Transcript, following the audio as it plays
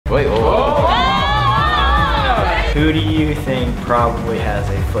Wait, whoa. Who do you think probably has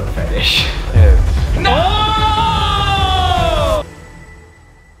a foot fetish? No!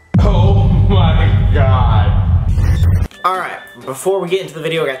 Oh my god. Alright, before we get into the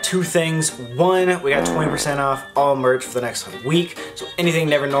video, I got two things. One, we got 20% off all merch for the next week. So anything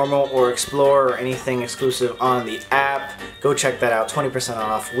Never Normal or Explore or anything exclusive on the app, go check that out, 20%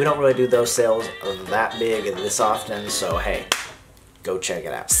 off. We don't really do those sales that big this often, so hey, go check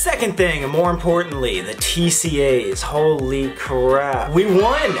it out. Second thing, and more importantly, the TCAs. Holy crap. We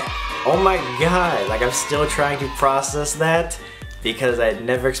won! Oh my god, like I'm still trying to process that because I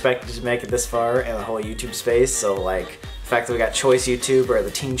never expected to make it this far in the whole YouTube space, so like, the fact that we got Choice YouTube or the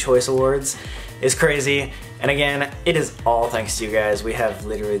Teen Choice Awards is crazy. And again, it is all thanks to you guys. We have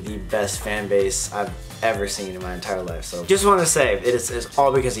literally the best fan base I've ever seen in my entire life. So just want to say, it's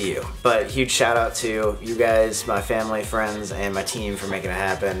all because of you. But huge shout out to you guys, my family, friends, and my team for making it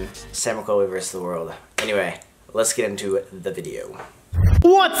happen. SamGolbach versus the world. Anyway, let's get into the video.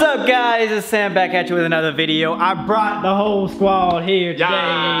 What's up, guys? It's Sam back at you with another video. I brought the whole squad here today.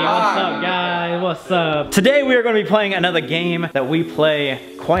 What's up, guys? What's up? Today we are going to be playing another game that we play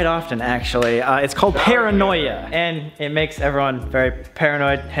quite often, actually. It's called Paranoia, and it makes everyone very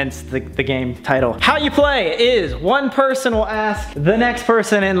paranoid, hence the game title. How you play is one person will ask the next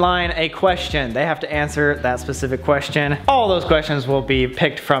person in line a question. They have to answer that specific question. All those questions will be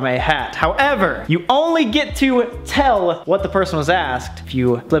picked from a hat. However, you only get to tell what the person was asked if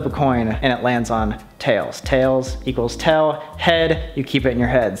you flip a coin and it lands on tails. Tails equals tell, head, you keep it in your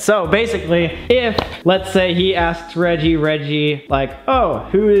head. So basically, if, let's say he asks Reggie, like, oh,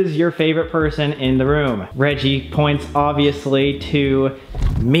 who is your favorite person in the room? Reggie points obviously to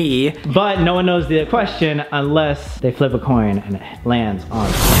me, but no one knows the question unless they flip a coin and it lands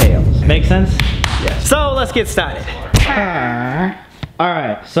on tails. Make sense? Yes. So let's get started.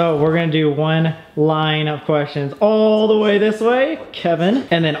 Alright, so we're gonna do one line of questions all the way this way, Kevin,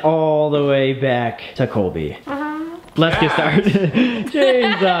 and then all the way back to Colby. Let's get started.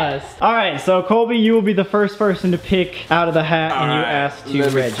 Jesus. Alright, so Colby, you will be the first person to pick out of the hat, and you ask to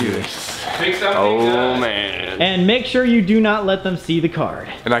Reggie. Oh man. And make sure you do not let them see the card.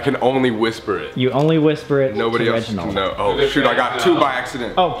 And I can only whisper it. You only whisper it Nobody to else Reginald. can know. Oh shoot, I got 2 by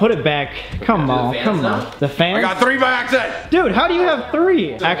accident. Oh, put it back. Come on, come on. The fans? I got 3 by accident! Dude, how do you have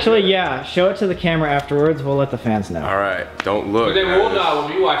 3? Actually, yeah, show it to the camera afterwards. We'll let the fans know. Alright, don't look. But they will know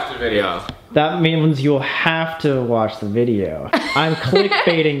when we watch the video. That means you'll have to watch the video. I'm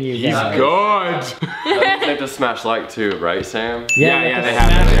clickbaiting you guys. God! They have to smash like too, right, Sam? Yeah, they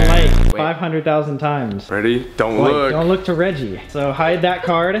have have to to. like 500,000 times. Ready? Don't Wait, look. don't look to Reggie. So hide that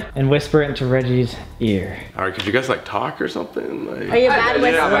card and whisper it into Reggie's ear. Alright, could you guys like talk or something? Like, Are you a bad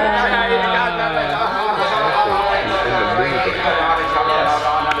whisperer?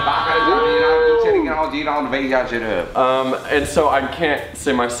 And so I can't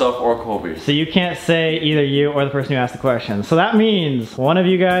say myself or Colby. So you can't say either you or the person who asked the question. So that means one of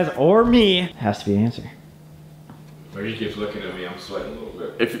you guys or me has to be the answer. He keeps looking at me, I'm sweating a little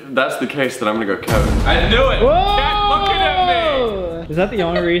bit. If that's the case, then I'm gonna go Kevin. I knew it! Whoa! Kept looking at me! Is that the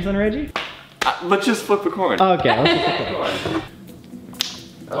only reason, Reggie? Let's just flip a coin. Okay, let's just flip a coin.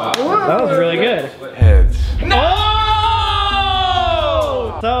 That was really good. heads. No!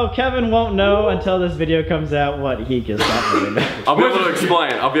 So Kevin won't know until this video comes out what he just got. I'll be able to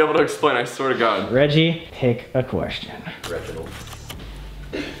explain. I'll be able to explain, I swear to God. Reggie, pick a question. Reginald.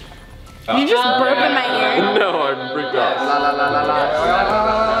 You just burp in my ear. No, I'm freaked out.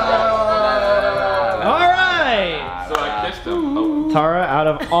 Alright! So I kissed him. Oh. Tara, out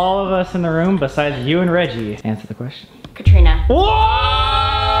of all of us in the room, besides you and Reggie, answer the question. Katrina.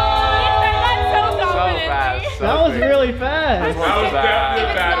 That was really fast. That was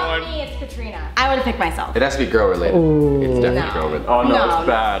definitely a bad one. Me, it's Katrina. I would have picked myself. It has to be girl related. Ooh. It's definitely No. girl related. Oh no, No, it's no.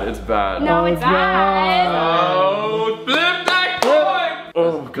 bad. It's bad. No, it's bad. Oh, flip that coin!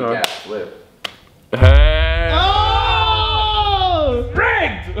 Oh God. Yeah, flip. Hey. Oh!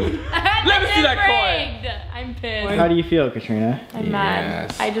 Rigged! Let me see that coin! I'm pissed. How do you feel, Katrina? I'm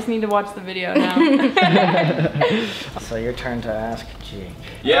mad. I just need to watch the video now. So your turn to ask Jake.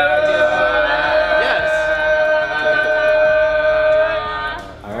 Yes!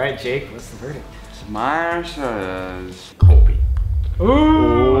 Alright, Jake, what's the verdict? My answer is Colby.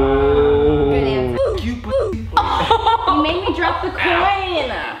 Ooh. Good answer. You made me drop the coin.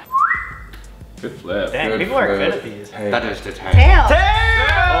 Good flip. Dang, people are good at these. That is the tail. Tail.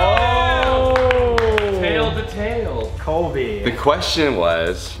 Oh! Tail to tail. Colby. The question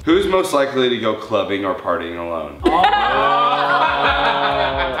was, who's most likely to go clubbing or partying alone?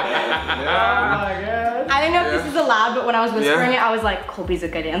 I I don't know if this is allowed, but when I was whispering it, I was like, Colby's a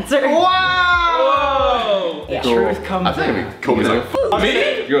good answer. Whoa! Yeah. Truth comes I think out. Colby's like,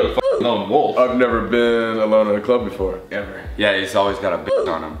 Me? You're the lone wolf. I've never been alone in a club before. Ever. Yeah, he's always got a bitch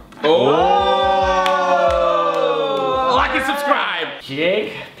on him. Oh! Like and subscribe.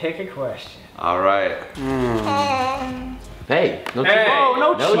 Jake, pick a question. All right. Hey, no Hey. cheating. Oh,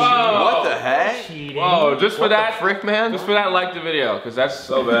 no cheating. What the heck? Cheating. Whoa, just for What that, the frick, man? just for that, like the video, because that's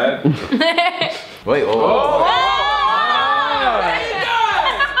so bad. Wait, oh.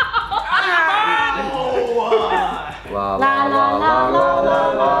 La la la la la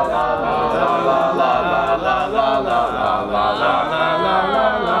la la la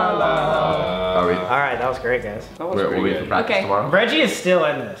Alright, that was great, guys. We're waiting for practice Okay. tomorrow. Reggie is still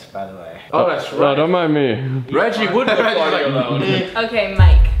in this, by the way. Oh, that's No, right. don't mind me. Reggie would be party alone. Okay,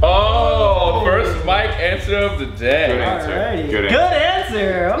 Mike. Oh, first Mike answer of the day. Alrighty. Good Good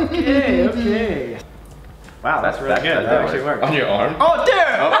answer. Okay, okay. Wow, that's really good. That actually worked. On your arm? Oh,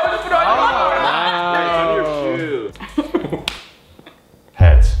 damn!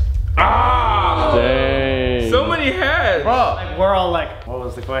 Heads. Ah! Dang. So many heads. Like, we're all like, what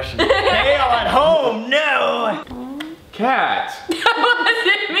was the question? Hey, all at home, no! Cat.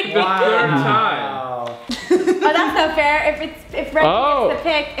 Wasn't me. The third time. Wow. Oh, that's not fair. If Reggie Oh. gets the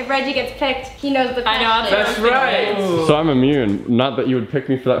pick, if Reggie gets picked, he knows the I know, question. That's right. So I'm immune. Not that you would pick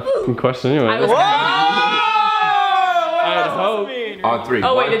me for that fucking question anyway. I was I'd hope. On three.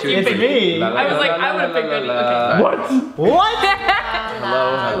 Oh, wait, One, it's two, you It's three. me. I was like, I would have picked Reggie. Okay. What? What?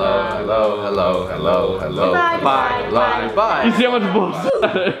 Hello, hello, hello, hello, hello, hello. Bye, bye, bye, bye. You see how much bullshit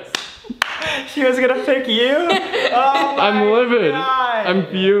that is? She was gonna pick you? Oh my I'm livid. God. I'm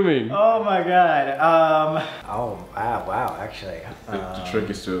fuming. Oh my god. Oh wow, actually. The trick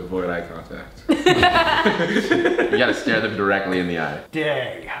is to avoid eye contact. You gotta stare them directly in the eye.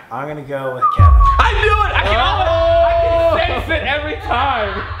 Dang. I'm gonna go with Kevin. I knew it! I can sense it every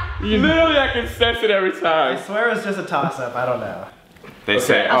time. Literally, I can sense it every I time. swear it was just a toss-up, I don't know. They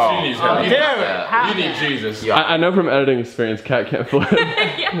say, She oh. needs help. Damn it. You need Jesus. I know from editing experience, Cat can't flip.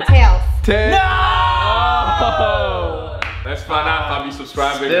 Tails. Oh. Let's find out if I'll be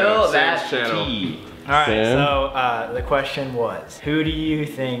subscribing Still to that Sam's channel. T. Alright, Sam? so the question was, who do you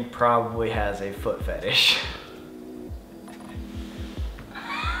think probably has a foot fetish?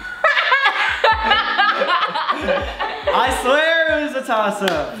 I swear it was a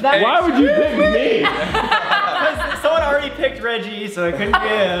toss-up. Why would you pick me? Because someone already picked Reggie, so I couldn't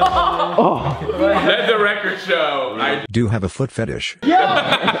give. Oh. Let the record show. I Do have a foot fetish. Yo!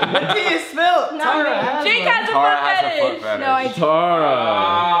 The tea is spilled! Tara has Jake one. has a Tara foot has a fetish. foot fetish. No, I Tara.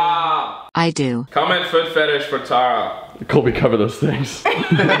 Ah. I do. Comment foot fetish for Tara. Colby, cover those things.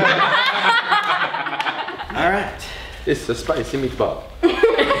 Alright. It's a spicy meatball.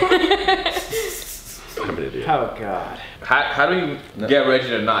 I'm an idiot. Oh god. How do we get Reggie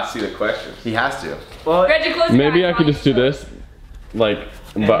to not see the questions? He has to. Well, Reggie, close your Maybe eyes I could while just do you show. this. Like,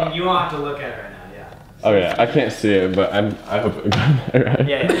 and but. you won't have to look at it right now, yeah. Oh yeah, I can't see it, but I hope it got there, right?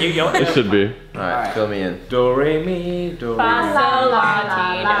 Yeah, you don't. It should be. Alright, fill me in. Do re mi, do re mi. La la la la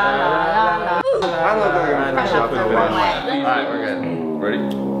la la. I look like I'm Fresh off the runway. Alright, we're good. Ready?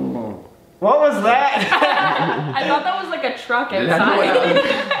 What was that? I thought that was like a truck Did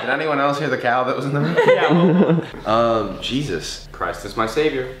outside. anyone else hear the cow that was in the room? Yeah, Jesus. Christ is my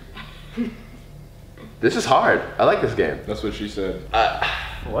savior. This is hard. I like this game. That's what she said.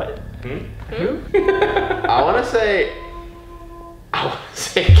 what? I wanna say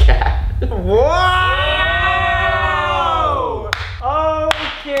cat. Whoa!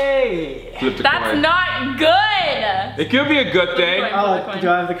 Okay. Flip the That's coin. not good. It could be a good thing. Oh, do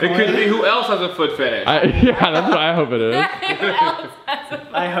I have the coin? It could be who else has a foot fetish. Yeah, that's what I hope it is.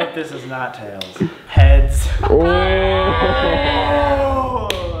 I hope this is not tails. Heads. Oh.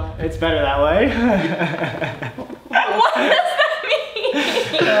 Oh, it's better that way. What does that mean?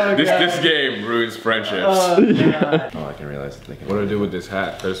 Oh, God. This game ruins friendships. Oh, God. Oh, I can realize it's thinking. What do I do with this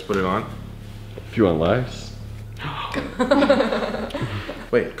hat? Can I just put it on? If you want lice.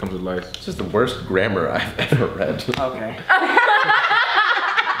 Wait, It comes with lights. this is the worst grammar I've ever read. Okay.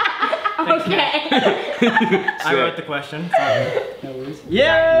 Okay. I wrote the question. Sorry. No worries.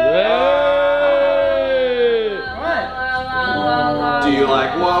 Yeah! Do you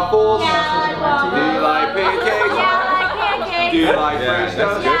like waffles? Yeah, I like waffles. Do you like pancakes? Yeah, I like pancakes. Do you like French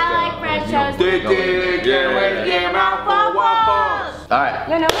toast? Yeah, I like French toast. Can't wait to get out for waffles. Alright,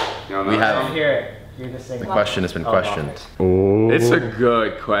 No, no. No, we have Here, you're the same. the question has been questioned. Oh. It's a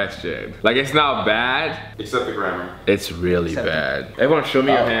good question. Like, it's not bad. Except the grammar. It's really bad. Everyone show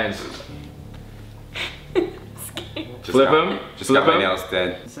me your hands. Flip him. Just Flip got my him. nails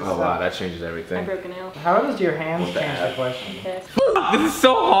dead. Oh wow, that changes I everything. broke a nail. How does your hands change the question? Okay. This is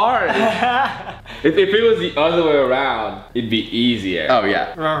so hard. if it was the other way around, it'd be easier. Oh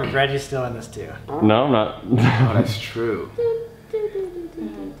yeah. Remember, Reggie's still in this too. No, I'm not. Oh, that's true.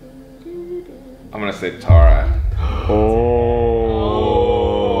 I'm gonna say Tara.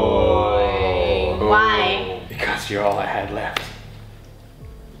 Why? Because you're all I had left.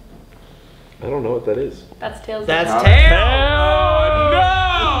 I don't know what that is. That's Tails. That's Oh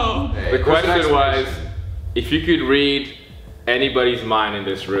no! The question was, if you could read anybody's mind in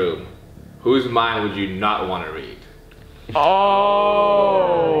this room, whose mind would you not want to read?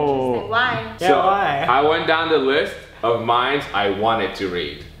 Oh. Why? Yeah, So why? I went down the list of minds I wanted to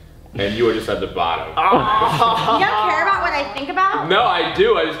read, and you were just at the bottom. You don't care about what I think about? No, I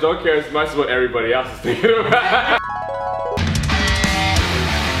do. I just don't care as much as what everybody else is thinking about.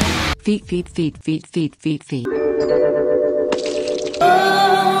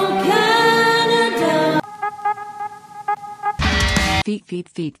 Feet.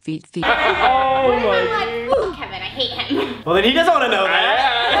 Feet. Oh my God. Ooh, Kevin, I hate him. Well, then he doesn't want to know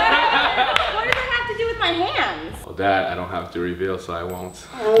that. What does that have to do with my hands? Well, that I don't have to reveal, so I won't.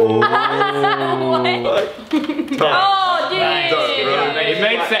 What? Oh, dude.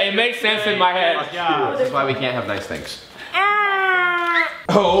 It makes sense in my head. This is why we can't have nice things.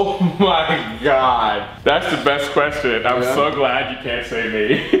 Oh my God. That's the best question. I'm so glad you can't say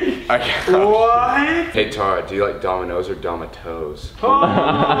me. I can't. What? Hey Tara, do you like Dominoes or Domatoes?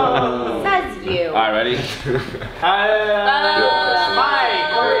 Says you. Alright, ready?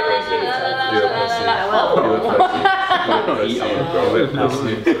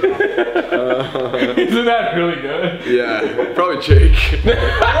 Isn't that really good? Yeah, probably Jake. Wait,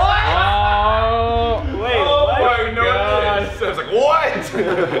 No, I was like, what?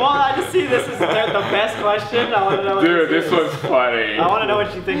 well, I just see this as the best question. I want to know what Dude, this this is. one's funny. I want to know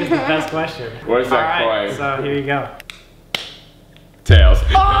what you think is the best question. Where's that Alright, coin? so here you go. Tails.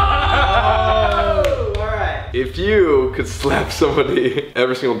 Oh! Alright. If you could slap somebody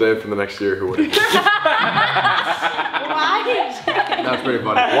every single day for the next year, who would it be? Why? That's pretty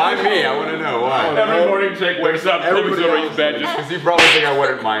funny. Why me? I want to know why. Every morning Jake wakes up, comes over his bed just because You probably think I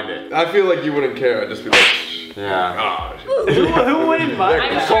wouldn't mind it. I feel like you wouldn't care. I'd just be like, Yeah. Who wouldn't mind?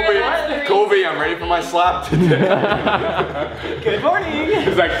 I'm sure that's the reason. Colby, I'm ready for my slap today. Good morning.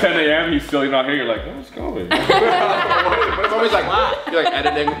 It's like 10 a.m. He's still not here. You're like, what's going? But it's always like, you're like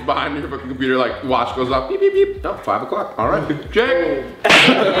editing behind your fucking computer, like watch goes off, beep beep beep. Oh, 5 o'clock. All right, Jake.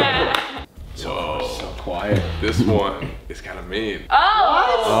 Yeah. So quiet. this one is kind of mean. Oh.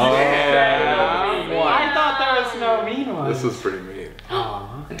 I thought there was no mean one. This is pretty mean. La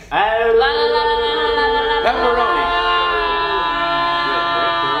la la la la la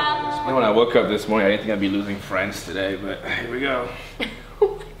la. When I woke up this morning, I didn't think I'd be losing friends today, but here we go.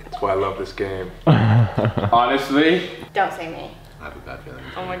 That's why I love this game. Honestly, Don't say me. I have a bad feeling.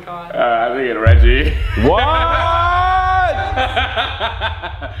 Oh my God. I think it's Reggie. What?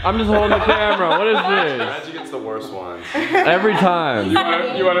 I'm just holding the camera. What is this? Reggie gets the worst ones. Every time.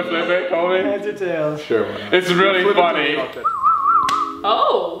 You want to flip it, Colby? Heads or tails? Sure. Why not? It's really funny.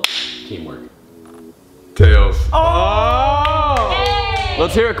 Oh. Teamwork. Tails. Oh! Hey.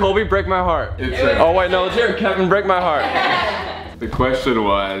 Let's hear it, Colby. Break my heart. Oh wait, no. Let's hear it, Kevin. Break my heart. The question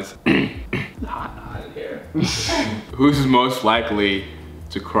was, who's most likely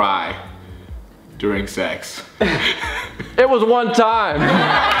to cry during sex? It was one time.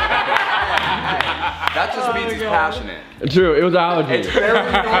 That just means he's passionate. True. It was allergies.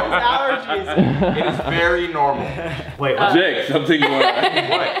 Allergies. It is very normal. Wait, what? Jake, something you want to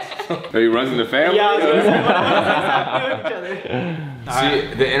What? He runs in the family? Yeah, I was gonna say, what does each other? See,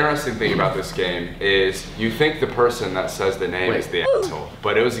 the interesting thing about this game is you think the person that says the name is the asshole,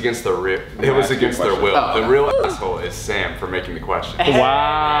 but it was against the it was against their will. The real asshole is Sam for making the question.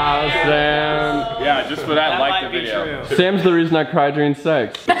 Wow, Sam. Yeah, just for that, That like might the be video. true. Sam's the reason I cry during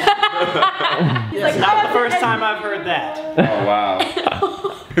sex. It's not the first time I've heard that. Oh wow.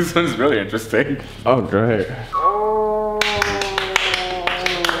 This one's really interesting. Oh great.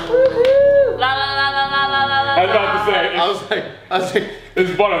 La la la la la la la. I was about to say, I was like,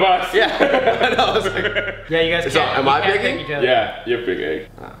 it's one of us. yeah. I know. I was like, Yeah, you guys So, can't. am you I can't picking? pick each other. Yeah, you're picking.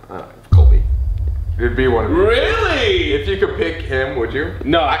 Colby. It'd be one of you. Really? If you could pick him, would you?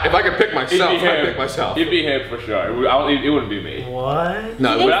 No, If I could pick it'd myself, be I'd him. pick myself. It'd be him for sure. It wouldn't be me. What?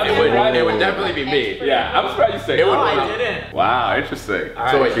 No, He it thinks would definitely be me. Yeah, I'm surprised you say It would No, be I me. didn't. Wow, interesting.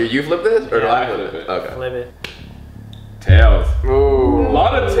 So wait, do you flip this or do Yeah, I I flip flip it? it. Okay. Flip it. Tails. Ooh. A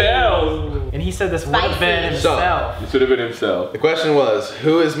lot of tails. And he he said this would have been himself. This would have been himself. The question was,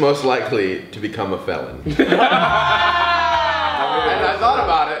 who is most likely to become a felon? And I thought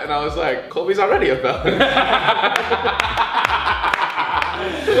about it, and I was like, Colby's already a felon.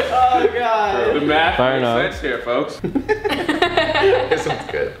 Oh God. The math Paranoia. makes sense here, folks. This one's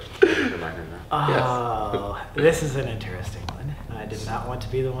good. Oh, this is an interesting one. I did not want to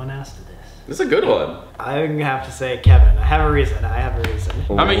be the one asked to this. This is a good one. I'm gonna have to say Kevin. I have a reason. I have a reason.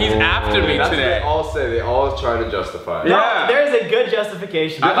 I mean, he's after me That's what today. they all say. They all try to justify it. Yeah. There is a good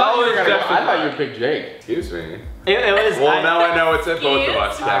justification. I thought you would pick Jake. Excuse me. It was. Well, now I know it's in both of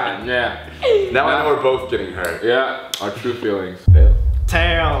us, Kevin. Yeah. Now I know we're both getting hurt. Yeah. Our true feelings.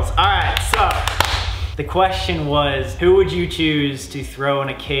 Tails. All right. So the question was, who would you choose to throw in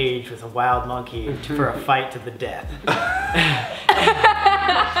a cage with a wild monkey for a fight to the death?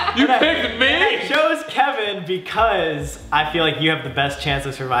 You picked me? I chose Kevin because I feel like you have the best chance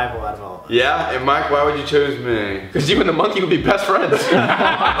of survival out of all of us. Yeah, and Mike, why would you choose me? Because you and the monkey would be best friends. Oh God.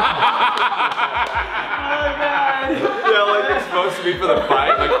 Yeah, like you're supposed to be for the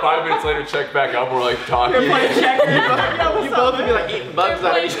fight. Like 5 minutes later, check back up. We're like talking. You're playing checkers. You both would be like eating bugs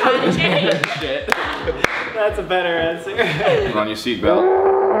out of each other. Shit. That's a better answer. Put on your seatbelt. Oh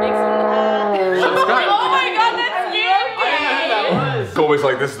my God, that's scary. Colby's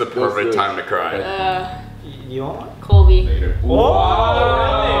like, this is the perfect time to cry. You want one? Colby. Whoa!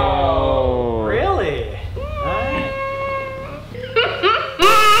 Really? Alright.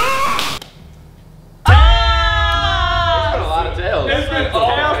 A lot of tails.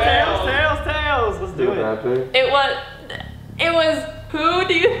 Tails. Let's do it. It was, who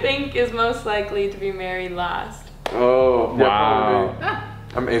do you think is most likely to be married last? Oh, Wow.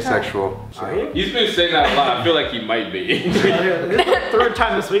 I'm asexual. Are you? He's been saying that a lot. I feel like he might be. This is the third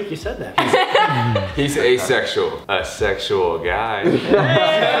time this week you said that. He's asexual. A sexual guy.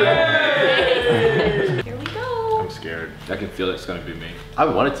 Here we go. I'm scared. I can feel it's gonna be me. I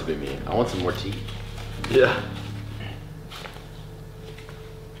want it to be me. I want some more tea. Yeah.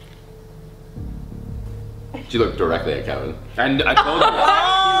 She looked directly at Kevin. And I told you.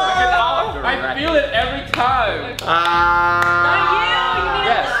 I feel it every time.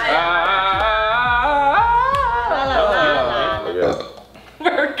 Yes.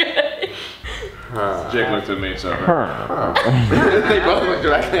 We're good. Jake looked at me, so They both looked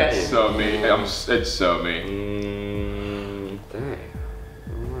directly at you. so me. It's so me. Dang. I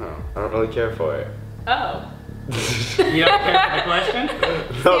don't know. I don't really care for it. Oh. You don't care for the question? No, Sam's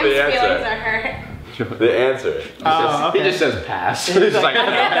the feelings answer. are hurt. The answer. Oh, okay. He just says pass. He's like, you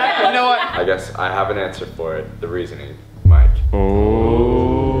know what? I guess I have an answer for it. The reasoning, Mike.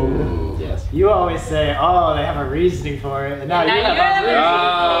 Oh. Yes. You always say, oh, they have a reasoning for it, and now you have a reasoning.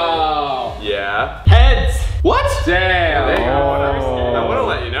 Oh. Yeah. Heads! What? Damn. I want to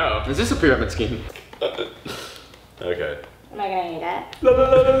let you know. Is this a pyramid scheme? Okay. I'm not gonna eat it. The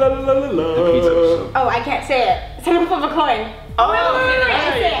pizza was so Oh, I can't say it. Someone flip a coin. Oh, I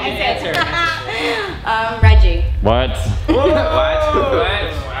say it. Reggie. What?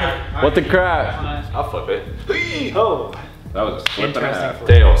 What the crap? I'll flip it. Oh, That was a flip and a half. interesting.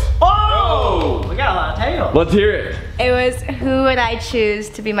 Tails. Oh! We got a lot of tails. Let's hear it. It was, who would I choose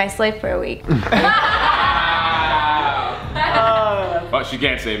to be my slave for a week? Well, she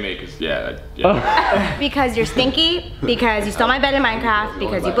can't say me, because, yeah. Because you're stinky, because you stole my bed in Minecraft,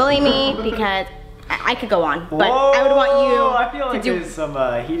 because you bully me, because I could go on. But I would want I feel you like to do, there's some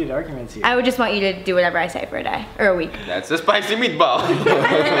heated arguments here. I would just want you to do whatever I say for a day, or a week. That's a spicy meatball.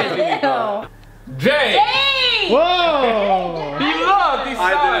 Ew. Jake! Whoa! He looked! He saw I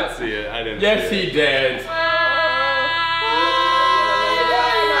didn't see it. I didn't Yes, see it. he did.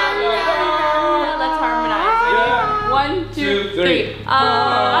 Let's harmonize. 1, 2, 3.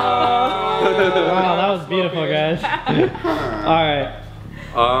 Wow, that was beautiful, guys. Alright.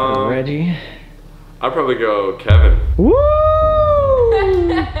 Reggie. I'd probably go Kevin. Woo!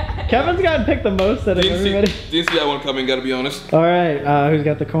 Kevin's gotten picked the most out of everybody. Didn't see that one coming, gotta be honest. Alright, who's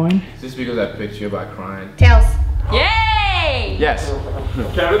got the coin? Just because I picked you by crying. Tails. Yay! Yes.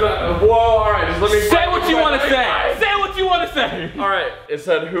 Kevin, whoa, alright, just let me Say what you want to say! Say what you want to say! Alright, it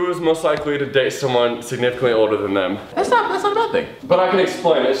said who is most likely to date someone significantly older than them. That's not a bad thing. But I can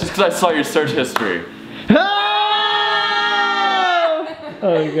explain it. It's just because I saw your search history.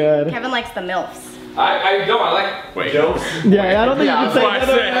 Oh god. Kevin likes the MILFs. I don't, I like. Wait. Yeah, I don't think you can say that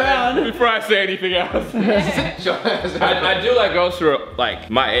other way around. Before I say anything else. I do like girls who are like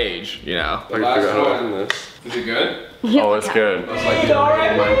my age, you know. I can figure out how to open this. Is it good? Oh, it's good. It's like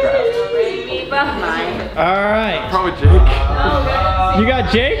Minecraft. Mine. Alright. Probably Jake. You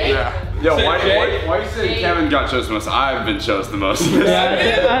got Jake? Yeah. Yo, why you say Kevin got chosen the most? I've been chosen the most.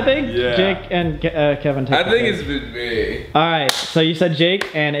 Yeah, I think Jake and Kevin. I think it's been me. All right, so you said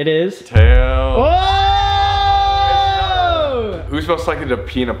Jake, and it is Tail. Whoa! Who's most likely to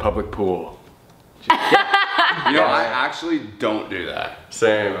pee in a public pool? You know, I actually don't do that.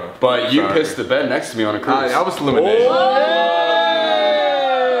 Same. But you pissed the bed next to me on a cruise. I was eliminated.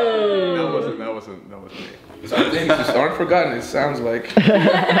 That wasn't me. Some things just aren't forgotten, it sounds like.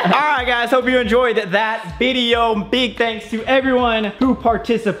 Alright guys, hope you enjoyed that video. Big thanks to everyone who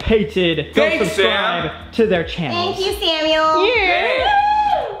participated. Go subscribe to their channels. Thank you, Samuel.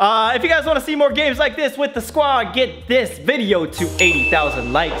 Yeah. If you guys want to see more games like this with the squad, get this video to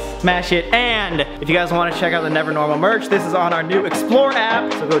 80,000 likes. Smash it. And if you guys want to check out the Never Normal merch, this is on our new Explore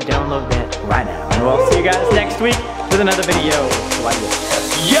app. So go download that right now. And we'll see you guys next week with another video.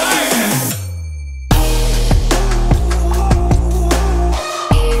 Yeah!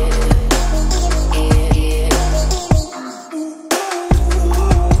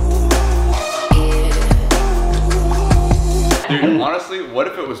 Dude, honestly, what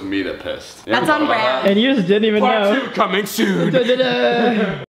if it was me that pissed? That's on brand. And you just didn't even know. Part 2 coming soon.